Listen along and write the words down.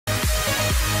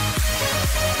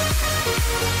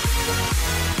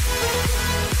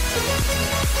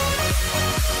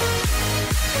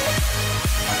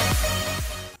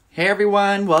Hey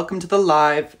everyone, welcome to the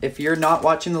live. If you're not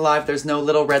watching the live, there's no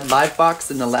little red live box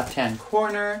in the left-hand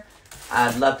corner.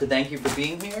 I'd love to thank you for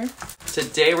being here.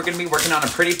 Today we're going to be working on a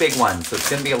pretty big one, so it's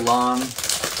going to be a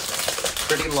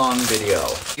pretty long video.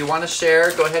 If you want to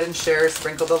share, go ahead and share,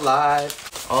 sprinkle the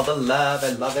live, all the love, I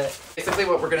love it. Basically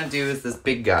what we're going to do is this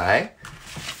big guy,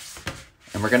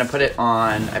 and we're going to put it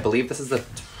on, I believe this is a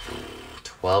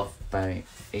 12 by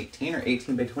 18 or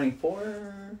 18 by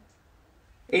 24?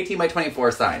 18 by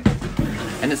 24 sign,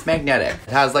 and it's magnetic.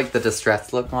 It has like the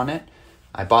distressed look on it.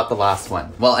 I bought the last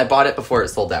one. Well, I bought it before it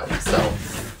sold out, so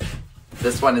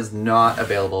this one is not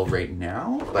available right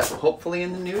now, but hopefully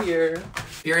in the new year.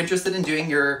 If you're interested in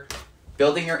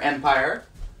building your empire,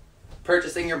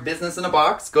 purchasing your business in a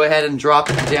box, go ahead and drop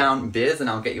it down biz and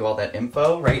I'll get you all that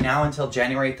info. Right now until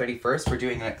January 31st, we're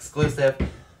doing an exclusive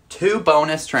 2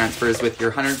 bonus transfers with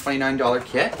your $129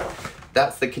 kit.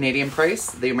 That's the Canadian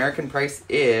price. The American price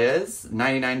is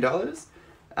 $99.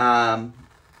 And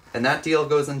that deal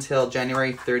goes until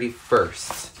January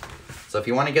 31st. So if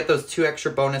you want to get those 2 extra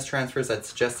bonus transfers, I'd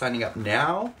suggest signing up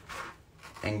now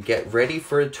and get ready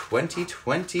for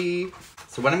 2020.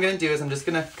 So what I'm going to do is I'm just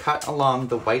going to cut along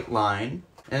the white line.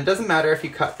 And it doesn't matter if you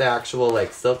cut the actual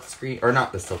like silk screen, or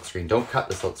not the silk screen. Don't cut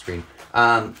the silk screen.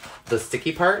 The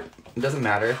sticky part, it doesn't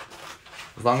matter.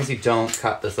 As long as you don't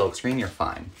cut the silk screen, you're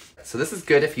fine. So this is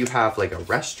good if you have like a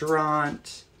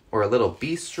restaurant or a little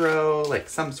bistro, like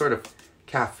some sort of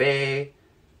cafe,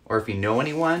 or if you know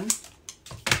anyone.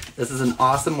 This is an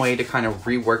awesome way to kind of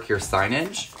rework your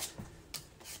signage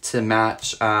to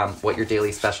match what your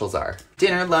daily specials are.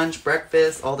 Dinner, lunch,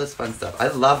 breakfast, all this fun stuff. I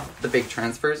love the big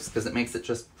transfers because it makes it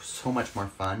just so much more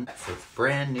fun. So it's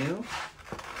brand new.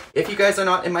 If you guys are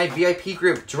not in my VIP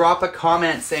group, drop a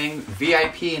comment saying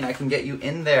VIP and I can get you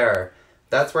in there.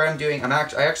 That's where I'm doing, I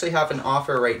actually have an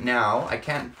offer right now. I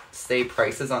can't say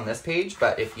prices on this page,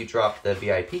 but if you drop the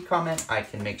VIP comment, I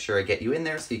can make sure I get you in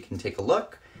there so you can take a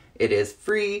look. It is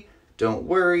free, don't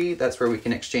worry. That's where we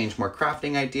can exchange more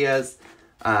crafting ideas,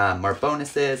 more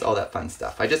bonuses, all that fun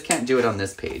stuff. I just can't do it on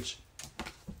this page.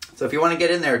 So if you want to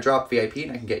get in there, drop VIP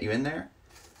and I can get you in there.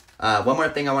 One more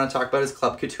thing I want to talk about is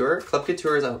Club Couture. Club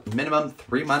Couture is a minimum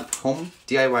 3-month home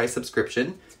DIY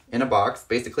subscription in a box.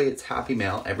 Basically, it's Happy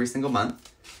Mail every single month.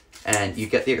 And you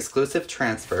get the exclusive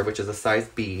transfer, which is a size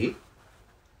B,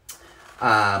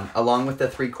 along with the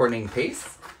 3 coordinating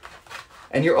pastes.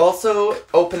 And you're also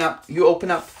open up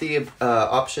the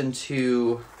option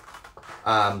to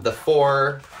the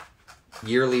 4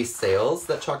 yearly sales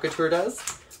that Couture does,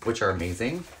 which are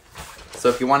amazing. So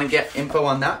if you want to get info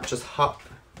on that, just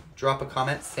drop a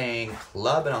comment saying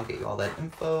club and I'll get you all that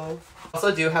info.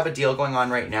 Also do have a deal going on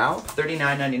right now.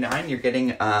 $39.99, you're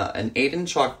getting an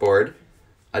 8-inch chalkboard,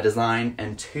 a design,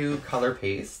 and 2 color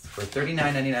pastes for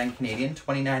 $39.99 Canadian,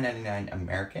 $29.99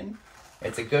 American.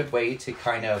 It's a good way to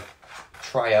kind of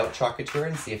try out Couture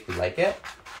and see if you like it.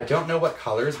 I don't know what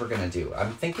colors we're gonna do.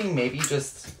 I'm thinking maybe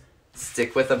just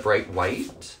stick with a bright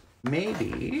white.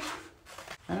 Maybe,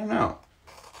 I don't know.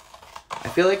 I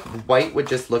feel like white would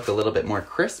just look a little bit more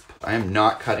crisp. I am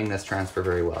not cutting this transfer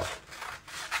very well.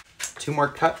 2 more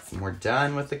cuts and we're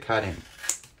done with the cutting.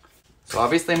 So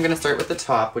obviously I'm gonna start with the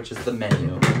top, which is the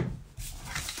menu.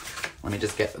 Let me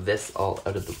just get this all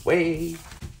out of the way.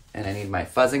 And I need my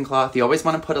fuzzing cloth. You always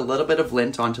wanna put a little bit of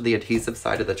lint onto the adhesive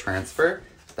side of the transfer.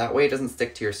 That way it doesn't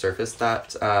stick to your surface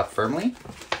that firmly.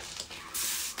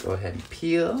 Go ahead and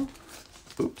peel.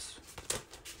 Oops.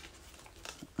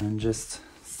 And just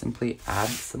simply add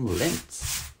some lint.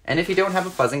 And if you don't have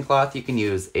a fuzzing cloth, you can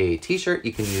use a t-shirt,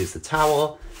 you can use a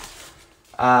towel,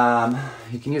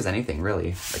 you can use anything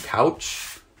really, a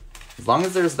couch. As long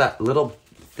as there's that little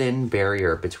thin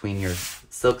barrier between your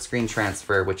silkscreen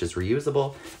transfer, which is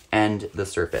reusable, and the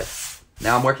surface.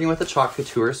 Now I'm working with a Chalk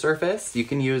Couture surface. You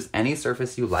can use any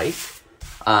surface you like.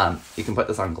 You can put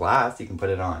this on glass, you can put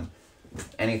it on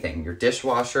anything, your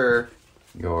dishwasher,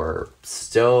 your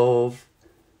stove.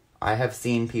 I have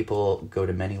seen people go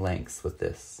to many lengths with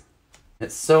this.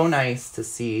 It's so nice to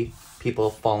see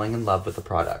people falling in love with the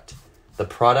product. The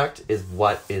product is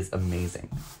what is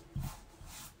amazing.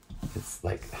 It's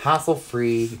like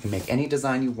hassle-free. You can make any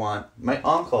design you want. My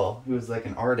uncle, who was like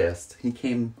an artist, he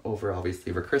came over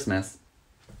obviously for Christmas.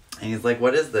 And he's like,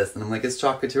 what is this? And I'm like, it's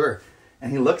Chalk Couture.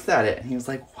 And he looks at it and he was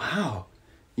like, wow,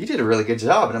 you did a really good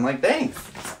job. And I'm like, thanks.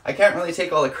 I can't really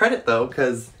take all the credit though,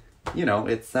 because, you know,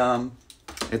 it's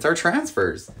our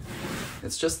transfers.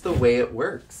 It's just the way it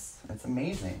works. It's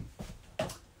amazing.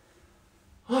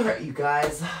 All right, you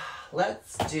guys,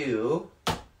 let's do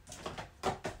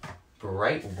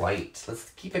bright white.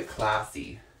 Let's keep it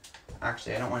classy.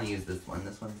 Actually, I don't want to use this one.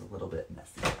 This one's a little bit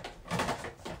messy.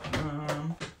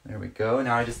 There we go.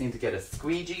 Now I just need to get a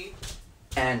squeegee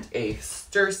and a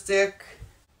stir stick,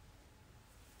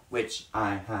 which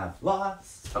I have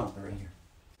lost. Oh, they're right here.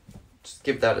 Just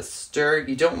give that a stir.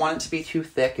 You don't want it to be too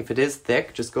thick. If it is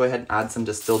thick, just go ahead and add some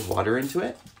distilled water into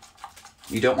it.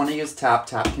 You don't want to use tap.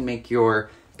 Tap can make your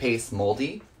paste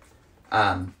moldy.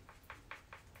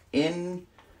 In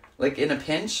a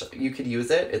pinch, you could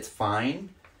use it. It's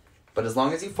fine. But as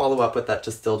long as you follow up with that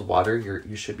distilled water,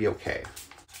 you should be okay.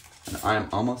 And I am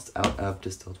almost out of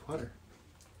distilled water.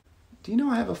 Do you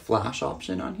know I have a flash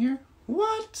option on here?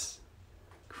 What?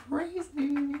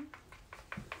 Crazy.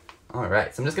 All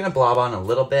right, so I'm just gonna blob on a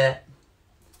little bit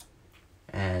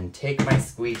and take my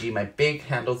squeegee. My big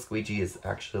handled squeegee is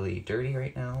actually dirty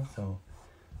right now, so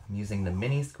I'm using the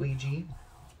mini squeegee.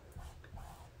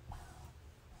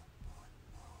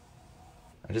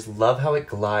 I just love how it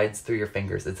glides through your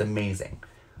fingers. It's amazing.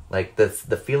 Like the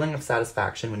feeling of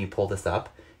satisfaction when you pull this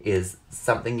up is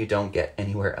something you don't get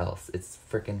anywhere else. It's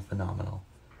freaking phenomenal.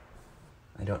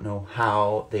 I don't know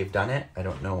how they've done it. I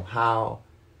don't know how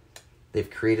they've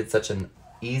created such an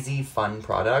easy, fun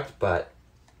product, but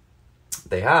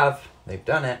they have. They've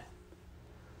done it.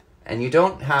 And you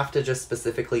don't have to just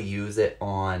specifically use it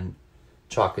on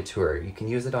chalk couture. You can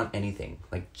use it on anything,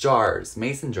 like jars,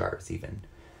 mason jars even.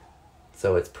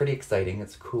 So it's pretty exciting.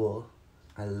 It's cool.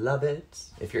 I love it.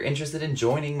 If you're interested in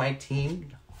joining my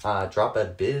team, drop a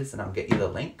biz and I'll get you the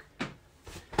link.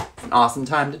 It's an awesome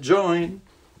time to join.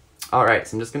 All right,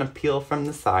 so I'm just gonna peel from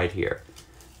the side here.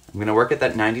 I'm gonna work at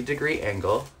that 90-degree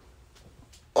angle.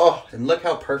 Oh, and look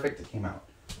how perfect it came out.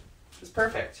 It's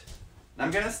perfect. And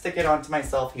I'm gonna stick it onto my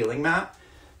self-healing mat,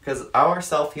 because our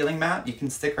self-healing mat, you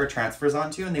can stick our transfers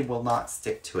onto and they will not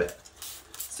stick to it.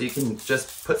 So you can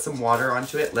just put some water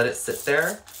onto it, let it sit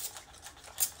there.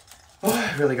 Oh,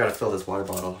 I really gotta fill this water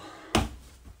bottle.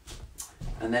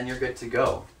 And then you're good to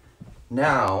go.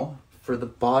 Now, for the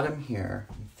bottom here,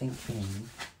 I'm thinking,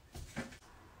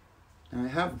 now I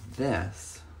have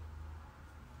this.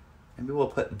 Maybe we'll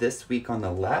put this week on the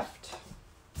left.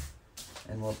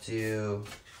 And we'll do,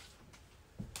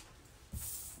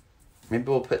 maybe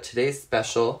we'll put today's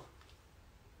special.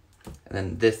 And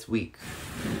then this week.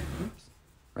 Oops,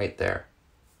 right there.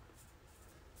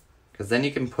 Because then you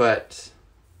can put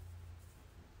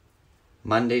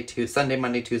Sunday,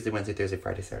 Monday, Tuesday, Wednesday, Thursday,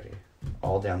 Friday, Saturday.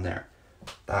 All down there.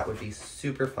 That would be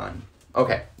super fun.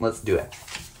 Okay, let's do it.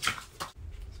 So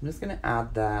I'm just going to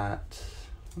add that.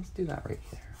 Let's do that right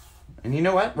there. And you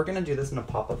know what? We're going to do this in a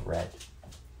pop of red.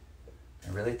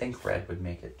 I really think red would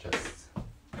make it just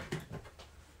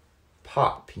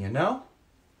pop, you know?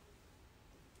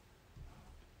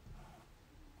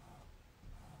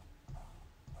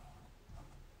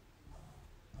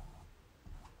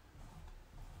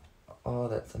 Oh,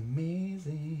 that's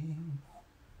amazing.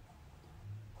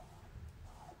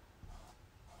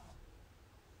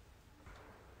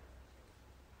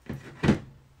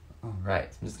 All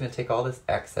right, so I'm just gonna take all this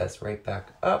excess right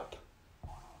back up.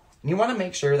 And you wanna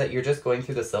make sure that you're just going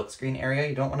through the silkscreen area.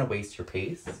 You don't wanna waste your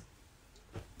paste.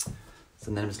 So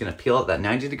then I'm just gonna peel at that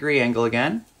 90-degree angle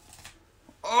again.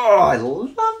 Oh, I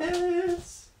love it.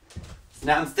 So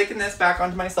now I'm sticking this back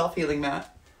onto my self-healing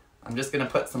mat. I'm just going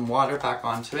to put some water back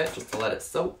onto it just to let it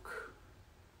soak.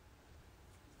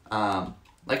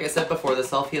 Like I said before, the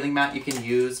self-healing mat you can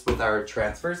use with our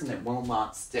transfers and it will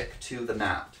not stick to the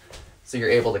mat. So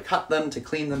you're able to cut them, to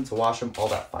clean them, to wash them, all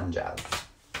that fun jazz.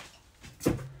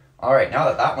 All right, now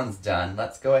that that one's done,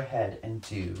 let's go ahead and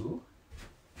do,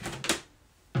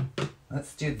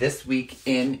 let's do this week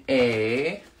in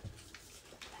a,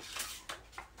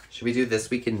 should we do this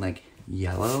week in like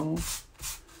yellow?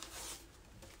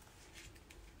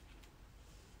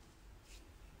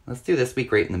 Let's do this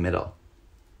week right in the middle.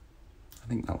 I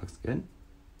think that looks good.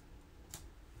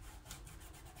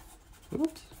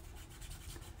 Oops.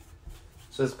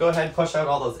 So just go ahead and push out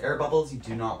all those air bubbles. You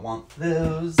do not want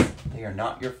those. They are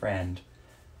not your friend.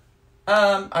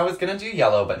 I was gonna do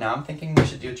yellow, but now I'm thinking we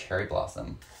should do cherry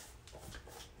blossom.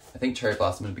 I think cherry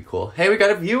blossom would be cool. Hey, we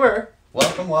got a viewer.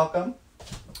 Welcome, welcome.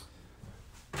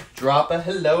 Drop a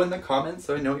hello in the comments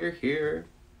so I know you're here.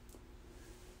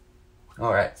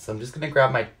 All right, so I'm just gonna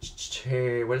grab my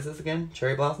cherry, what is this again?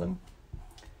 Cherry blossom.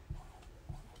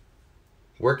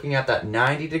 Working at that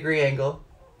 90-degree angle.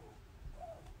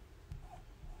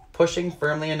 Pushing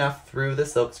firmly enough through the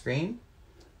silk screen.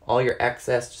 All your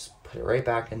excess, just put it right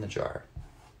back in the jar.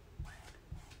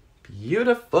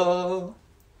 Beautiful.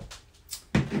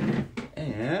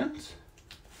 And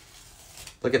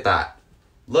look at that.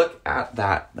 Look at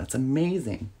that. That's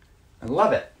amazing. I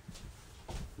love it.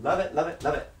 Love it, love it,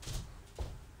 love it.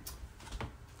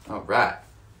 All right.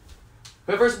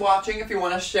 Whoever's watching, if you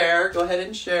want to share, go ahead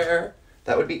and share.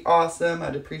 That would be awesome.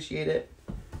 I'd appreciate it.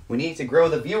 We need to grow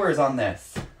the viewers on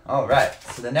this. All right.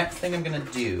 So the next thing I'm going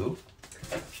to do,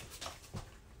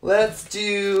 let's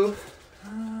do,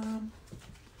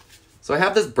 so I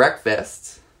have this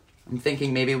breakfast. I'm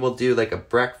thinking maybe we'll do like a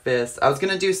breakfast. I was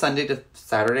going to do Sunday to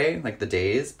Saturday, like the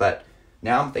days, but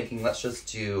now I'm thinking let's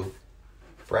just do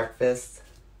breakfast,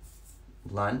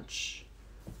 lunch.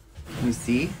 Can you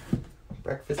see?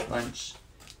 Breakfast, lunch,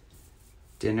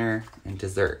 dinner, and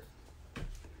dessert.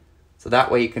 So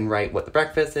that way you can write what the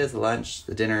breakfast is, the lunch,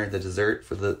 the dinner, the dessert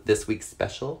for this week's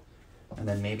special. And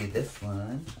then maybe this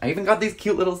one. I even got these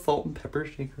cute little salt and pepper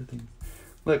shaker things.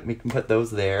 Look, we can put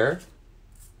those there.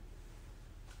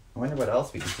 I wonder what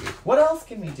else we can do. What else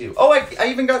can we do? Oh, I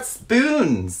even got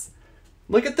spoons.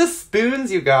 Look at the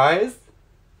spoons, you guys.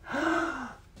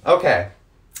 Okay.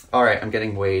 All right, I'm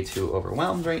getting way too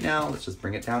overwhelmed right now. Let's just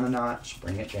bring it down a notch.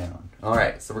 Bring it down. All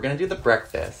right, so we're going to do the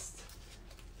breakfast.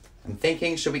 I'm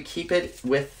thinking, should we keep it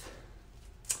with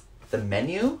the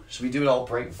menu? Should we do it all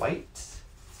bright white?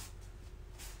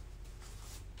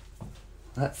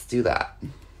 Let's do that.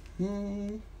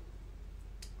 I'm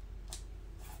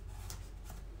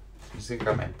just going to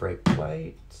grab my bright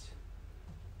white.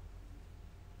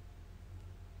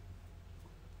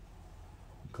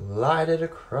 Glide it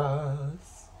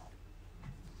across.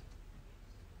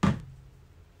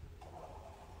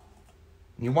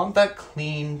 You want that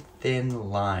clean,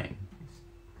 thin line.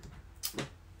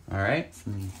 All right, so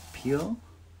let me peel.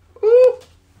 Ooh!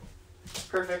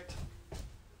 Perfect.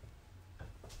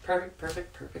 Perfect,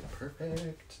 perfect, perfect,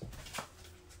 perfect.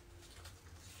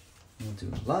 We'll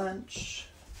do lunch.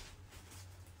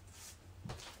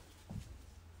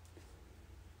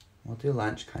 We'll do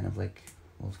lunch kind of like,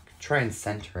 we'll try and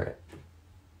center it.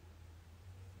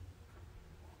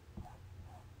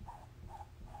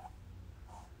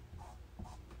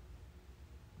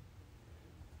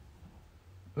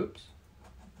 Oops.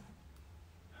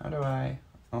 How do I?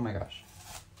 Oh my gosh.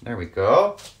 There we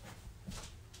go.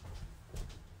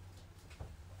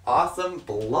 Awesome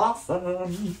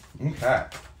blossom. Okay.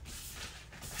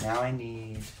 Now I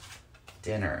need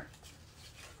dinner.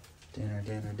 Dinner,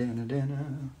 dinner, dinner, dinner.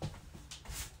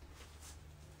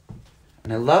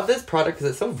 And I love this product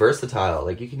because it's so versatile.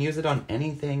 Like you can use it on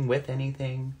anything, with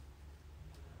anything.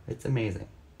 It's amazing.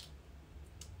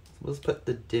 So let's put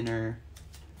the dinner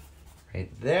right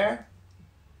there.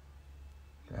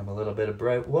 Grab a little bit of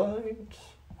bright white.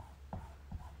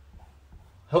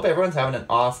 Hope everyone's having an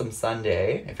awesome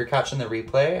Sunday. If you're catching the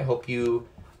replay, I hope you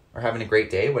are having a great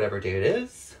day, whatever day it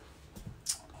is.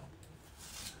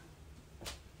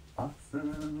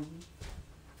 Awesome.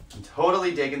 I'm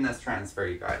totally digging this transfer,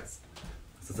 you guys.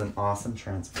 This is an awesome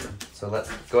transfer. So let's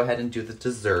go ahead and do the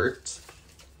dessert.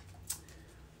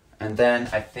 And then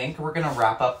I think we're going to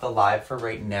wrap up the live for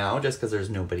right now, just because there's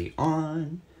nobody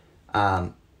on.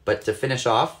 But to finish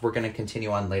off, we're going to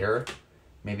continue on later,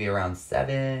 maybe around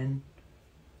 7.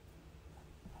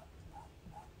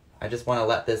 I just want to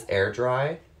let this air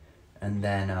dry. And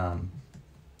then,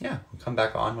 yeah, we'll come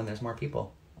back on when there's more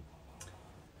people.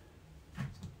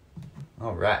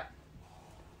 All right.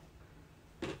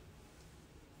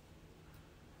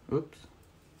 Oops.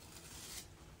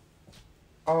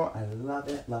 Oh, I love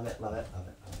it, love it, love it, love it, love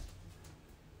it.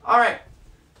 All right.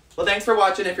 Well, thanks for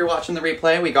watching. If you're watching the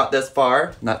replay, we got this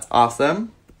far. And that's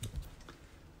awesome.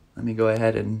 Let me go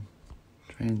ahead and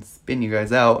try and spin you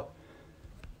guys out.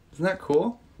 Isn't that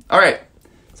cool? All right.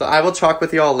 So I will talk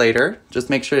with you all later. Just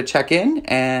make sure to check in.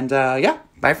 And yeah,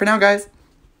 bye for now, guys.